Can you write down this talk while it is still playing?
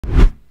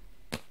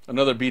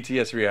Another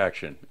BTS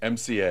reaction.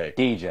 MCA.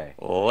 DJ.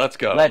 Let's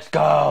go. Let's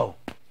go.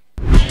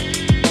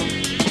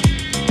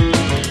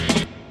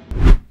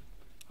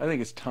 I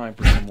think it's time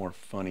for some more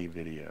funny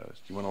videos.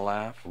 Do you want to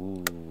laugh?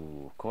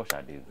 Ooh, of course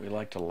I do. We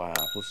like to laugh.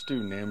 Let's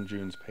do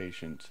Namjoon's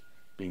patient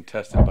being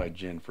tested by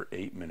Jin for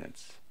 8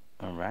 minutes.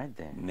 All right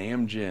then.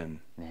 Namjoon.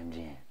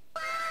 Namjoon.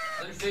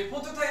 저희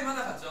포토 타임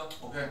하나 갖죠?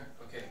 오케이.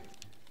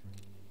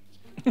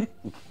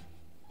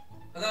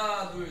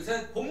 하나, 둘,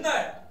 셋.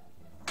 봄날.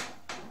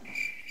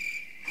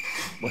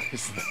 What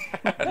is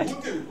that?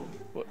 뭔데 이거?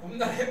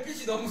 봄날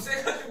햇빛이 너무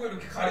세가지고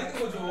이렇게 가리는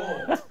거죠.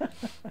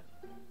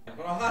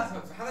 그럼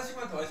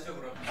하나씩만 더 하시죠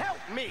그럼.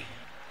 Help me,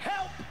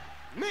 help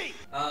me.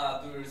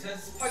 하나, 둘, 셋.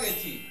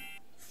 스파게티.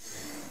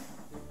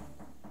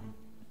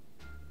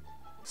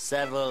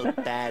 Several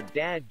dad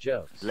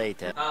jokes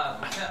later.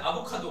 하나, 둘, 셋.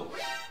 아보카도.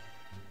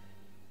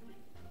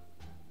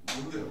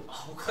 뭔데요?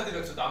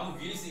 아보카도가 저 나무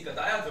위에 있으니까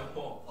따야죠.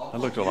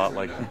 That looked a lot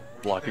like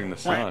blocking the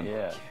sun.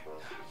 Yeah.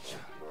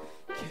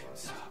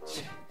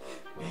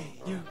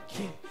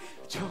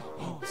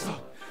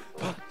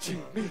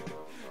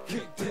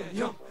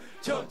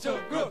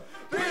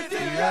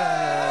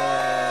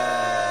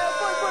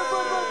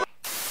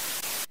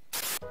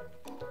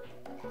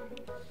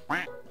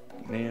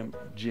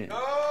 Namjoon.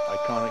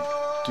 Iconic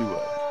duo.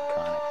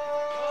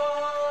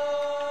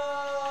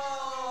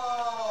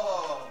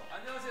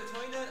 안녕하세요.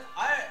 저희는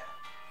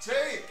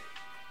제이!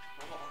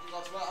 뭔가 바뀐 것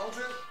같지만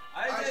아무튼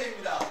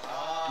RJ입니다.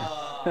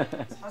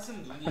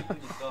 사슴 눈이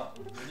이쁘니까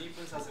눈이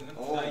이쁜 사슴은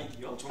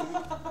구다이디요.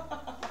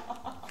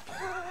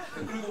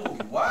 그리고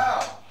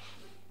와우!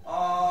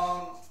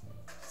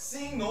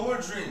 Sing No More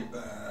Dream.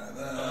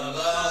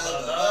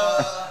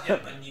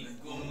 야만님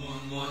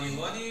꿈은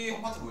뭐니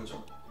첫 파트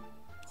뭐였죠?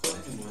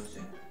 컨셉이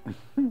뭐였지?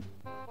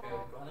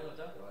 그거 하는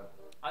거죠?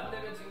 안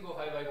되면 친구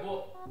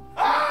가위바위보.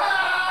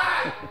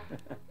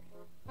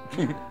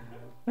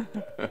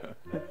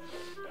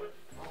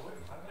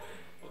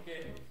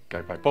 오케이.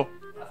 가위바위보.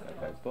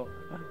 가위바위보.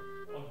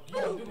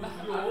 야,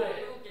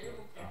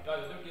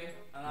 8개.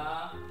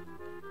 하나.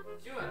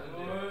 쉬우면 안 돼. 둘.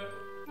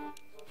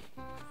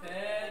 셋.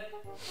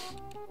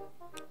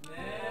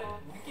 넷.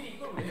 우리끼리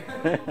이걸 왜 해?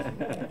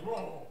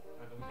 너무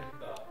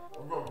재밌다.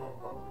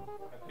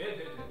 돼.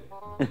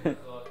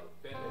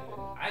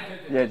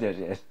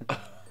 Yes.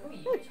 형이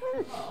입이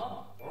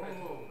작구나.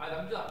 아,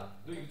 남자.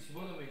 너 이거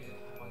집어넣으면 이제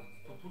막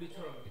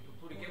도토리처럼 이렇게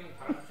도토리 깨면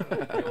바람처럼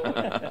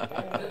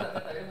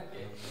됐다, 7개.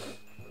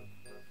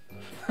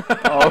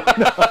 Oh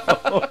no.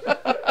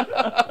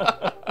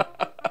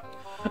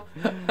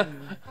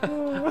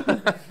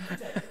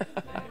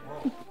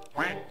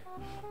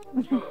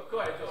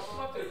 그거 알죠?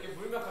 토마토 이렇게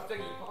물면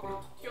갑자기 입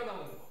밖으로 툭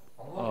튀어나오는 거.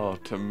 Oh,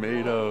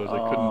 tomatoes. I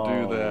couldn't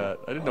do that.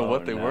 I didn't know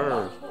what they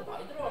were. 이거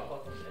많이 들어갈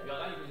것 같은데. 야,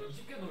 나 이거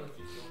 20개 넣을 수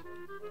있어.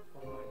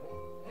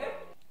 해?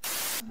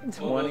 20.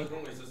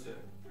 그런 거 있었어요.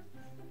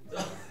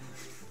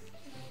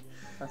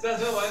 자,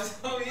 저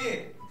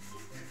완성이.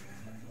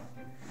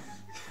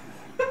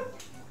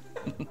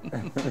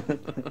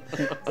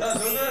 자,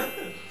 저는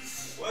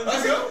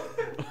완성.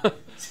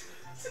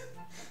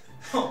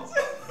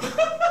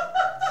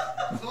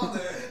 죄송한데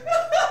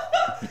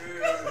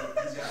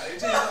이제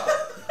RJ가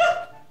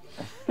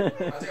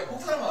제가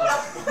폭살을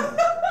맞았어요.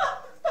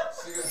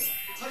 지금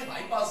살이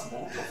많이 빠져서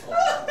먹을 게 없어.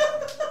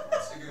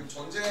 지금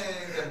전쟁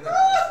때문에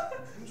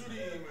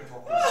굶주림을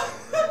겪고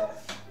있어요.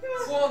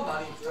 그래서 후원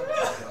많이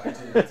부탁드릴게요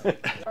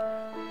RJ한테.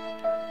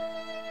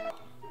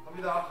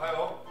 갑니다.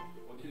 가요.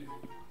 어디?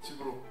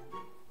 집으로.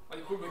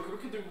 아니, 그걸 왜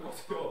그렇게 들고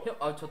가세요?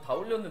 형, 저 다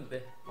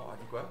올렸는데.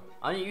 아닐 거야?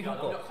 아니 이거 야,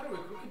 형 거. 남자 칼을 왜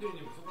그렇게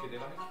들이니 무섭게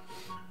내가 해?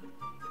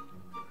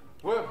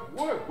 왜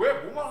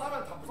뭐만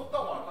하면 다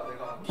무섭다고 할까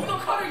내가? 네가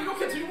칼을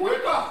이렇게 들고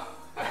왜일까?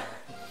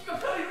 네가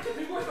칼을 이렇게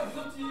들고 있으면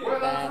무섭지. 왜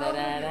난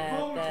사람들이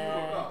무서움을 주는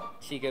걸까?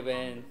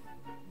 지금은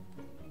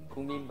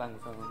국민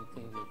방송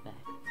중입니다.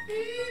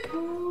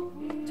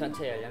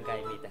 전체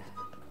연령가입니다.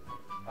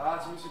 아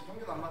지금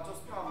평균 안 맞죠?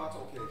 수평 안 맞죠?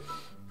 오케이.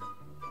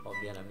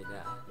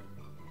 미안합니다.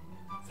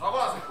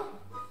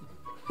 사과하세요.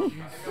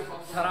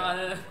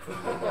 사랑하는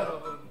국민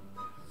여러분.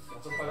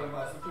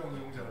 4.8년만 수평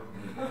이용자 여러분.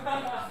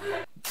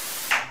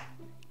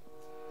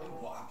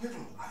 뭐 앞에 좀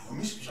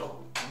여미십시오.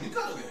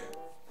 뭡니까 저게?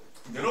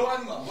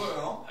 내려가는 거 안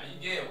보여요? 아,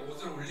 이게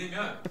옷을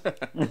올리면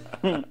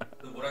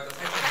그 뭐랄까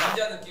살짝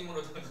닌자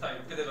느낌으로 다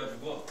이렇게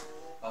돼가지고.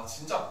 아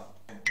진짜.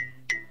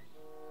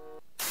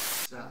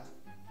 자,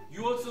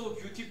 You are so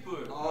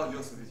beautiful.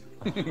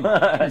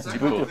 이었습니다.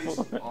 지금.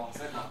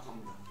 셀카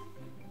갑니다.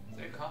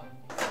 셀카?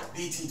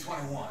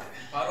 BT21.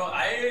 바로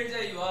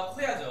RJ와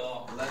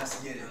코야죠.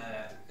 Let's get it.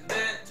 네.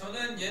 근데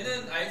저는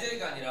얘는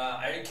RJ가 아니라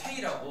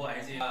RK라고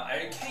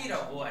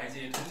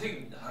RJ의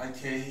동생입니다.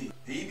 RK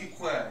베이비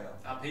코야예요.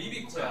 아,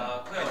 베이비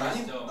코야. 코야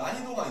아시죠?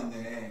 난이도가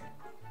있네.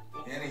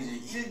 얘는 이제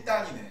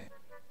 1단이네.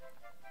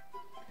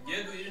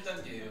 얘도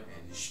 1단계예요.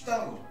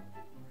 쉽다고.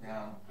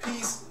 그냥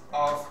piece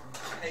of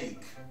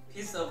cake.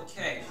 Piece of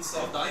cake. Piece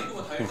of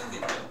난이도가 다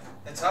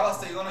 1단계인데요? 제가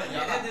봤을 때 이거는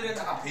얘네들은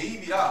약간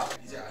베이비라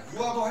이제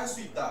유아도 할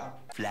수 있다.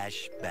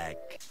 Flashback.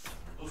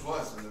 또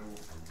좋아했어 내가.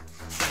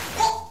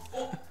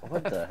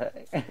 What the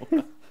heck?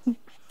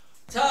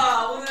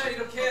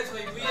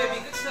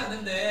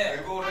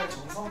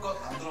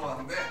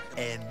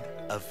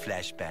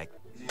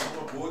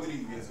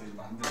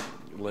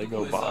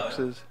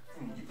 voices.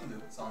 이쁜데요,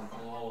 사운드가.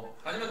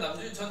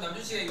 아니면 전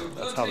남준 씨가 이거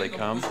That's how they 무너뜨리는 거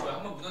come. 보고 싶어요.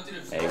 한번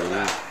무너뜨려 주세요.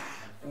 Hey,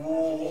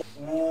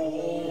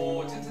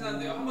 오,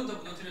 튼튼한데요. 한 번 더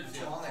무너뜨려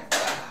주세요. 좋아하네.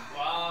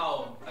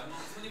 와우, 남준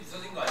씨 손이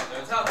부서진 거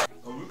아닌가요? 자,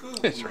 왜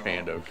이렇게 Is your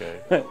hand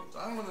okay?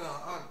 짜장면은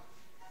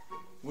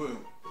뭐예요?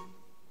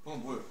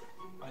 방금 뭐예요?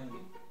 아니,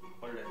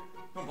 원래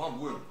형 방금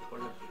뭐예요?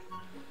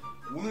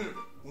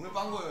 오늘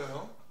빤 거예요,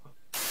 형?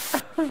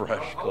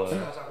 Fresh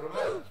clothes. 자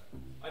그러면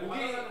아니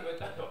고기는 왜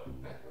따죠?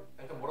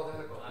 일단 뭐라도 해야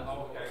될 것 같아.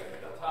 오케이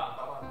알겠습니다.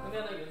 자,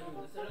 그녀는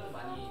요즘 샐러드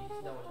많이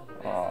드신다고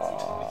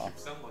하셨는데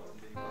비싼 거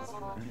같은데 이거.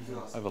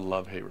 I have a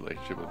love-hate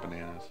relationship with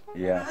bananas.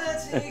 Yeah.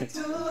 아직도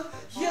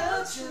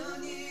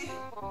여전히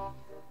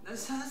난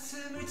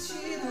사슴을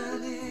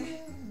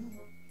지나네.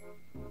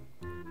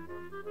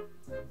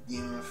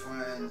 Dear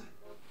friend.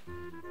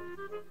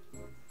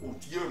 오,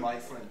 dear my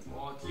friend.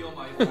 디어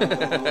마이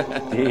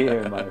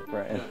Dear my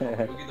friend.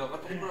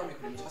 여기다가 동그라미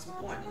그리면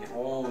사슴똥 아니냐?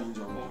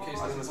 인정. 오케이,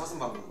 사슴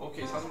방금.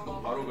 오케이,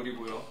 사슴똥 바로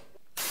그리고요.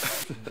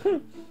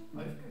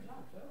 아이스크림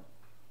잘안 쪄요.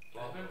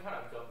 아이스크림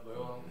잘안 쪄.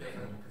 너요? 네,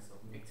 못했어.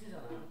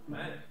 믹스잖아요. 네.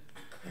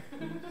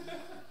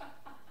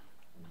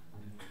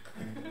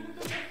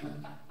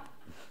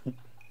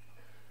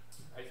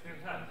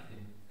 아이스크림 잘안 찌지.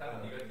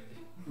 다른 네가 찌지.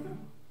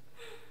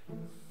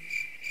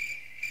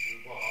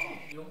 와,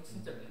 형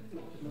진짜 멘트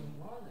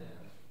너무하네.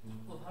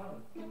 자꾸 사람.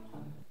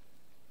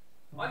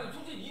 아니,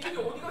 솔직히 이름이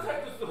어디가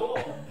살쪘어?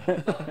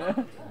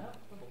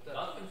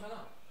 나도 괜찮아.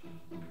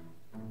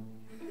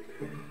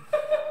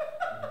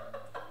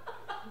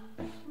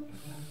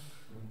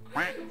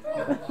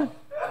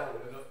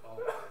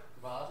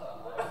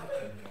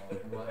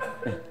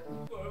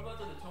 얼마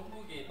전에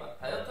정국이 막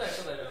다이어트 할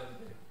거다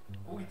이러는데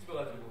고기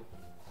집어가지고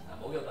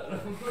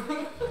먹여달라고.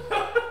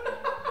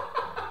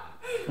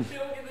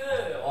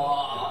 여기는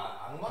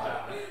와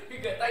악마야.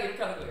 그러니까 딱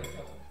이렇게 하는 거예요. 이렇게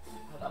하고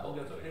나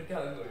먹여줘 이렇게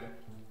하는 거예요.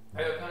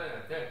 다이어트 하는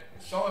애한테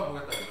시험해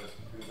보겠다 이거지.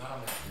 그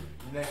사람의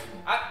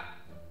인내심.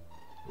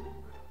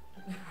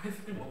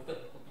 아이스크림 먹다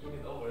입에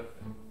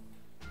넣어버렸어요.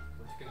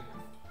 맛있겠네.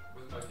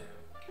 무슨 맛이에요?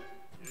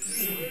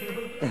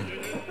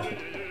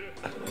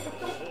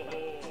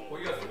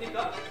 고기가 씁니까?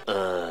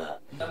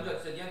 남자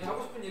진짜 니한테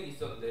하고 싶은 얘기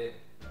있었는데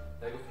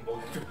나 이거 좀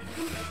먹어줘.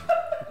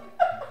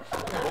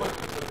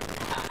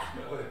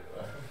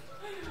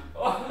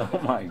 Oh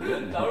my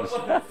goodness. 나올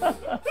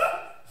뻔했어.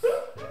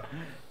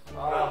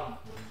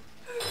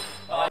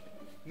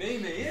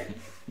 매일매일?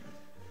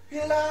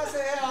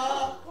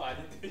 일나세요.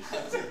 아닌데.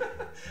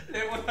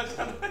 레몬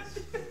하잖아.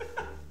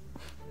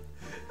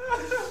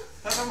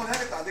 다시 한번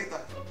해야겠다. 안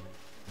되겠다.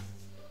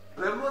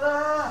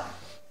 레몬아.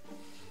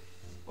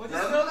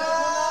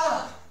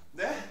 레몬아.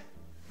 네?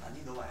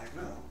 아니 너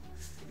말고요.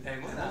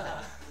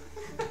 레몬아.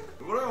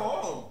 왜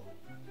그래요?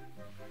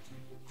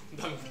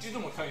 난 웃지도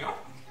못하냐?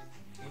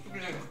 어떻게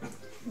된 거야?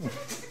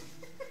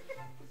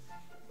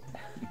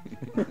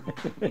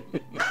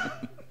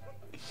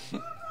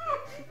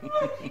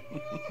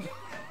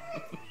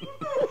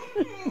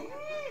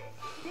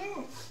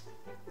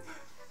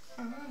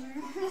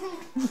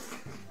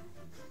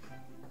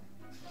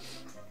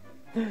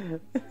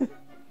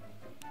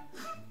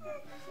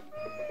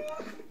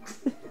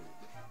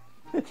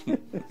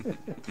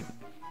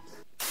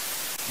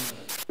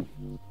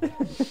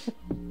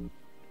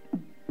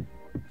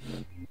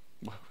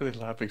 Why were they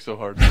laughing so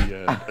hard at the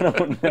end? I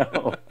don't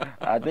know.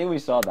 I think we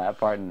saw that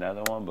part in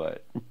another one,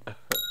 but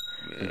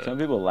when some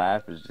people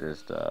laugh is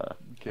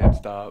Can't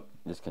stop.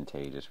 just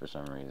contagious for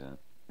some reason.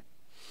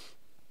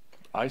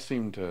 I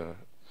seem to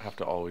have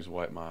to always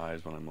wipe my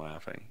eyes when I'm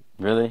laughing.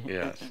 Really?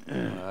 Yes.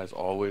 My eyes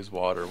always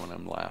water when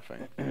I'm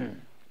laughing.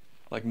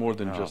 Like more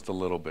than Oh. just a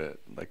little bit.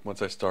 Like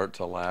once I start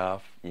to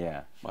laugh,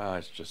 Yeah. my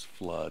eyes just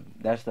flood.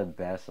 That's the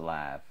best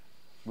laugh.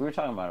 We were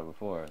talking about it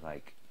before.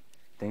 Like,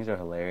 things are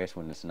hilarious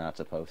when it's not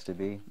supposed to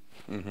be.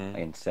 Mm-hmm.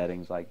 In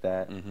settings like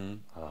that. Mm-hmm.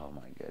 Oh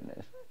my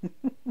goodness.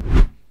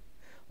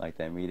 Like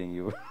that meeting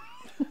you were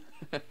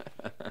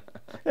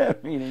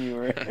that meeting you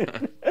were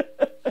in.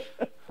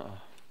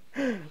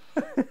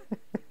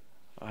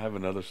 I have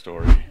another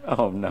story.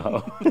 Oh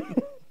no.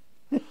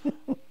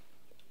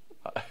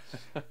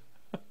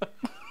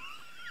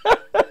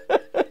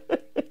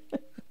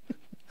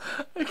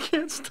 I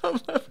can't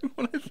stop laughing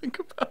when I think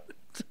about it.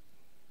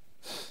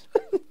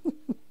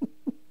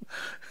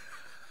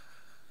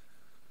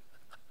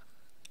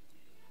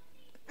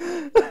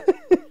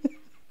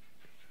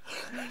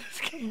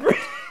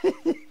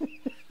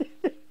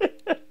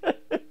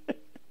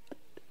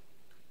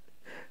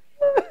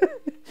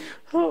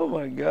 Oh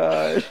my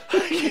god.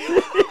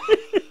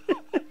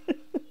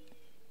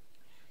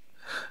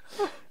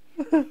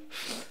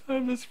 I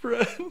have this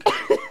friend.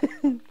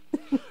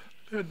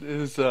 It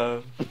is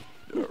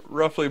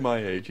roughly my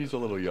age. He's a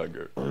little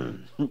younger.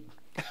 And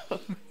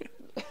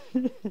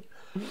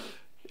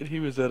he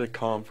was at a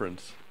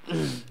conference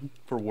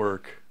for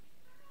work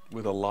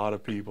with a lot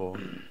of people,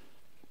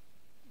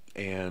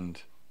 and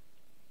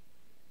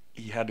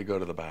he had to go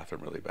to the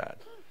bathroom really bad.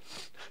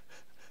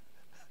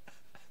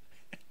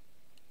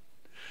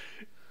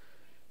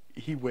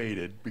 He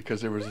waited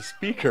because there was a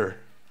speaker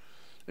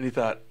And he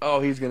thought,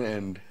 oh, he's going to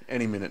end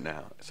any minute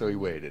now. So he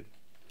waited.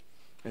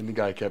 And the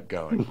guy kept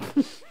going.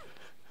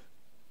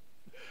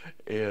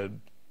 And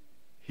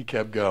he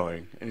kept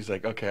going. And he's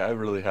like, okay, I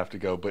really have to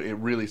go. But it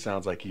really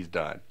sounds like he's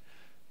done.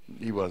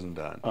 He wasn't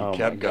done. He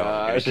kept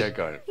going. He kept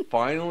going.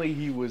 Finally,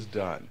 he was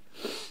done.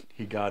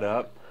 He got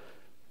up,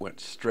 went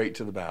straight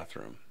to the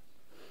bathroom,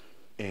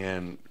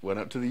 and went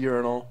up to the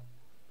urinal,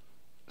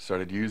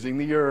 started using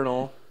the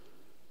urinal,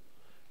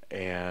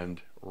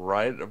 and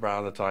right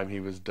around the time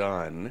he was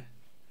done,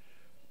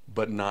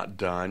 but not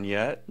done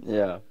yet,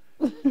 Yeah.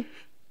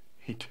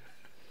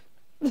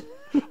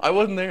 I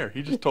wasn't there.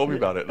 He just told me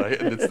about it,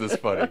 and it's this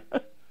funny.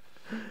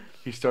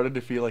 He started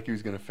to feel like he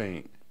was going to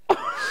faint.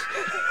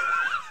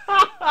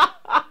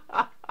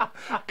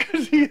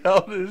 Because he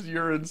held his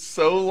urine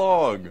so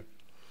long.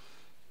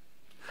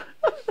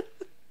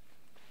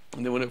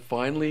 And then when he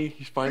finally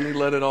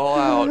let it all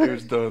out, it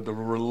was the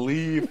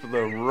relief,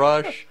 the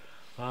rush.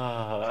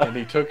 And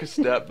he took a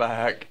step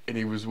back, and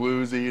he was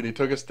woozy, and he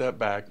took a step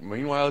back.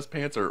 Meanwhile, his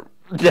pants are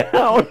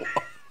Down.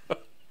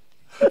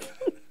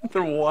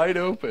 they're wide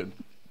open.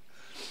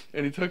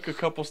 And he took a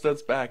couple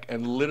steps back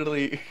and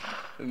literally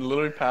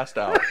passed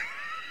out.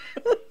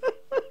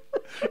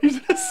 He's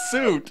in a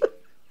suit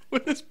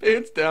with his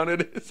pants down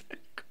at his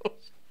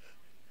ankles.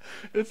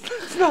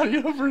 It's not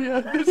over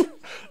yet.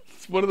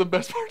 It's one of the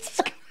best parts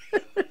of this.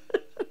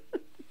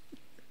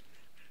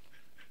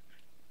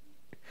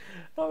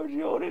 How would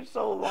you hold it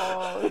so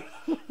long?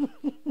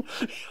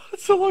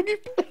 So long he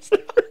passed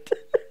out.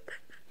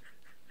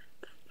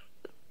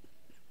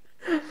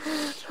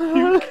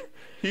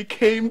 He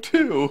came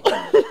to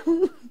on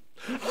the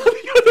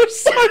other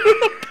side of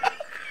the bathroom.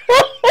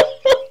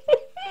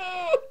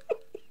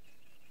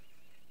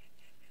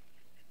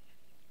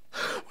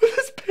 With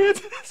his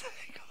pants and his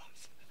ankles.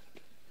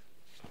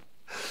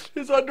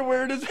 His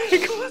underwear and his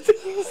ankles, and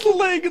he's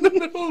laying in the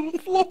middle of the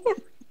floor.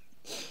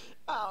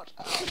 Ouch,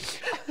 ouch.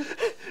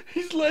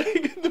 He's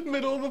laying in the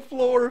middle of the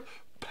floor,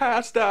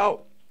 passed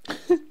out,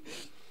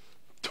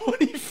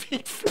 20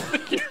 feet from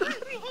the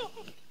urinal.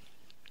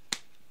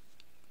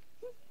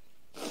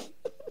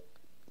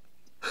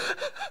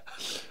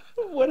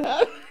 What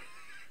happened?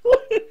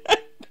 What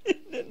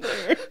happened in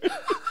there?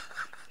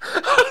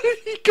 How did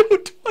he go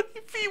 20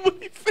 feet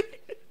when he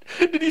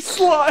fainted? Did he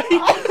slide?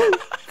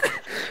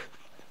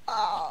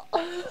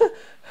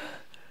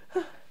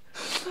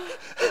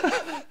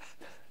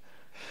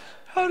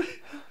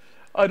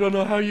 I don't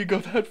know how you go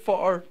that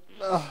far.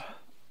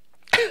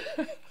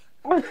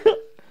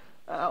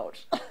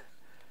 Ouch.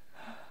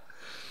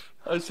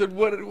 I said,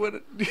 what?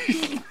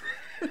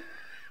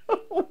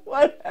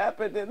 What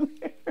happened in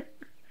there?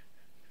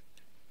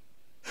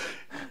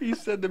 He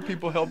said that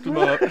people helped him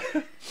up.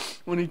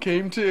 When he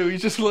came to,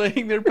 he's just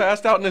laying there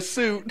passed out in a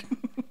suit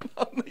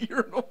on the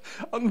urinal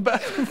on the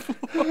bathroom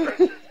floor.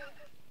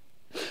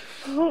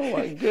 Oh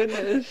my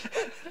goodness.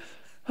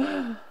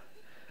 And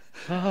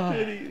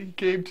he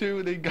came to,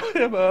 and they got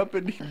him up,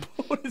 and he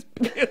pulled his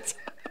pants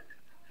out.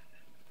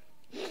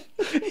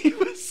 He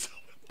was so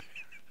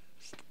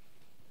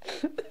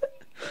embarrassed.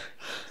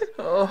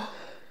 Oh,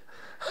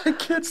 I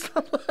can't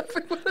stop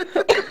laughing when I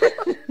think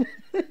about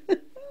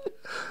it.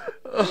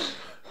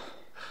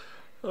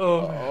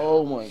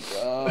 Oh my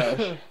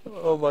gosh.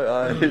 Oh, my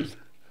eyes.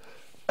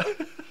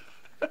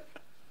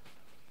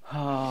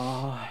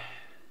 Oh.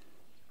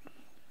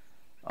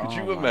 Could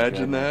you my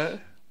imagine goodness.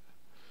 that?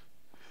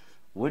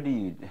 What do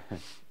you...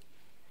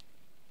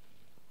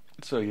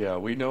 So, yeah,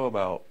 we know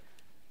about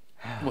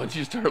once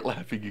you start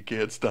laughing, you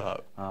can't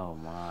stop. Oh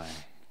my.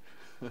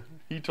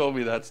 He told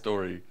me that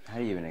story How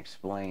do you even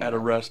explain at a it?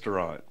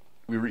 restaurant.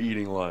 We were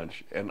eating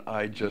lunch, and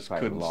I just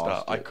probably couldn't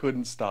lost stop. I it.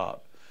 couldn't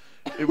stop.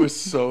 It was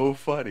so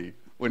funny.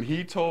 When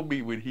he told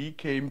me when he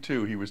came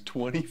to, he was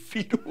 20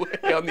 feet away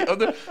on the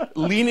other,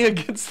 leaning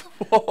against the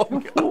wall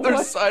on the other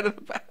What? side of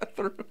the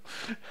bathroom.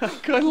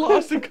 I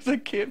lost it because I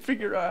can't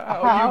figure out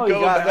how How you he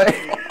go got that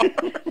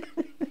there.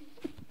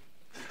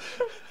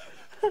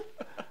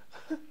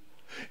 far.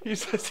 He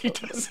says he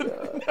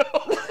doesn't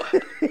know.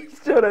 He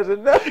still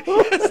doesn't know. He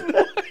has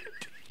no idea.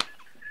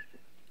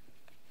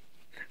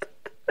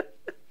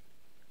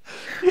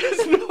 He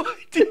has no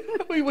idea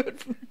how he went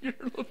from the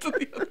urinal to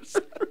the other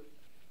side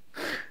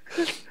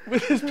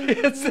with his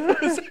pants and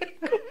his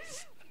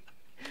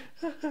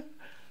ankles,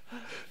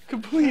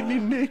 completely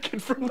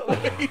naked from the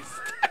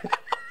waist.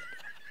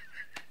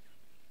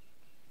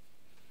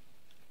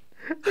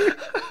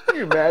 Can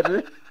you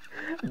imagine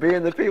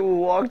being the people who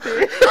walked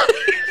in?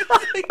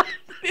 Like,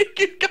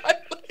 naked guy,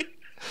 like,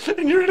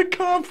 and you're at a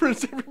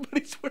conference.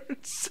 Everybody's wearing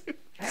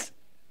suits.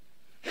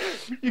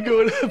 You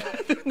go into the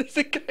bathroom, and there's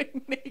a guy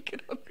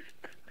naked on the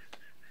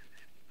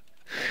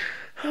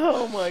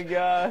Oh my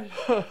gosh.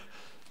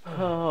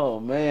 Oh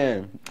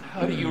man.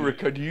 How do you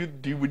recover? Do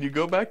you when you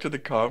go back to the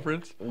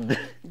conference? Do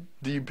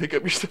you pick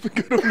up your stuff and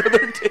go to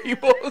another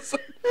table? So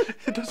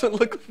it doesn't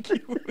look like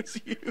it was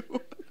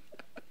you.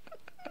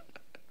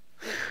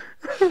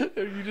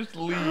 Or you just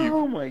leave.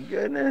 Oh my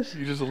goodness.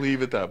 You just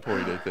leave at that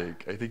point. I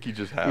think you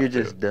just have You're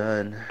to. just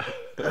done.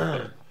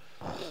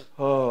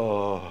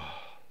 Oh.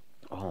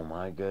 Oh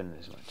My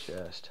goodness, my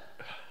chest.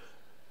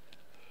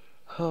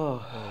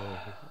 Oh,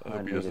 I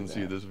hope he doesn't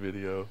see this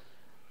video.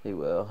 He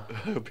will. I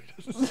hope he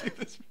doesn't see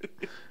this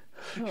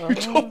video. You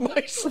told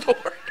my story.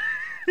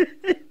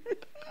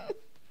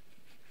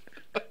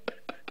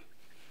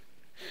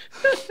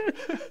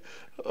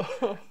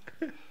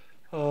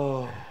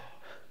 Oh.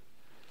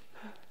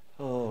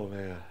 Oh,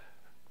 man.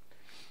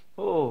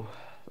 Oh.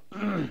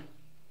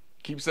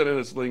 Keep sending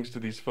us links to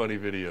these funny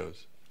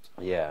videos.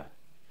 Yeah.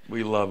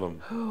 We love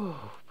them.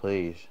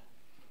 Please.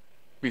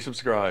 Be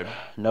subscribed.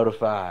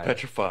 Notified.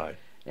 Petrified.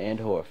 And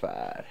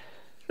horrified.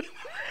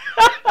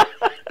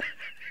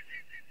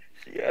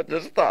 You have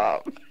to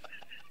stop.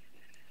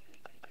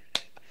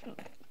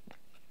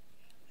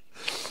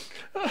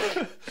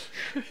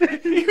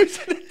 He was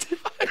in a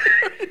tire.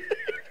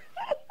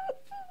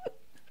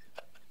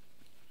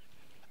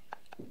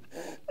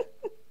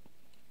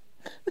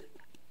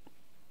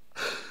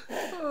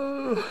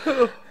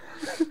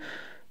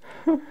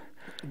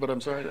 But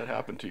I'm sorry that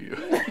happened to you.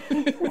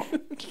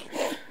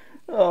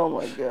 Oh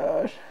my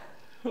gosh.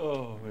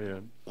 Oh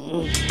man.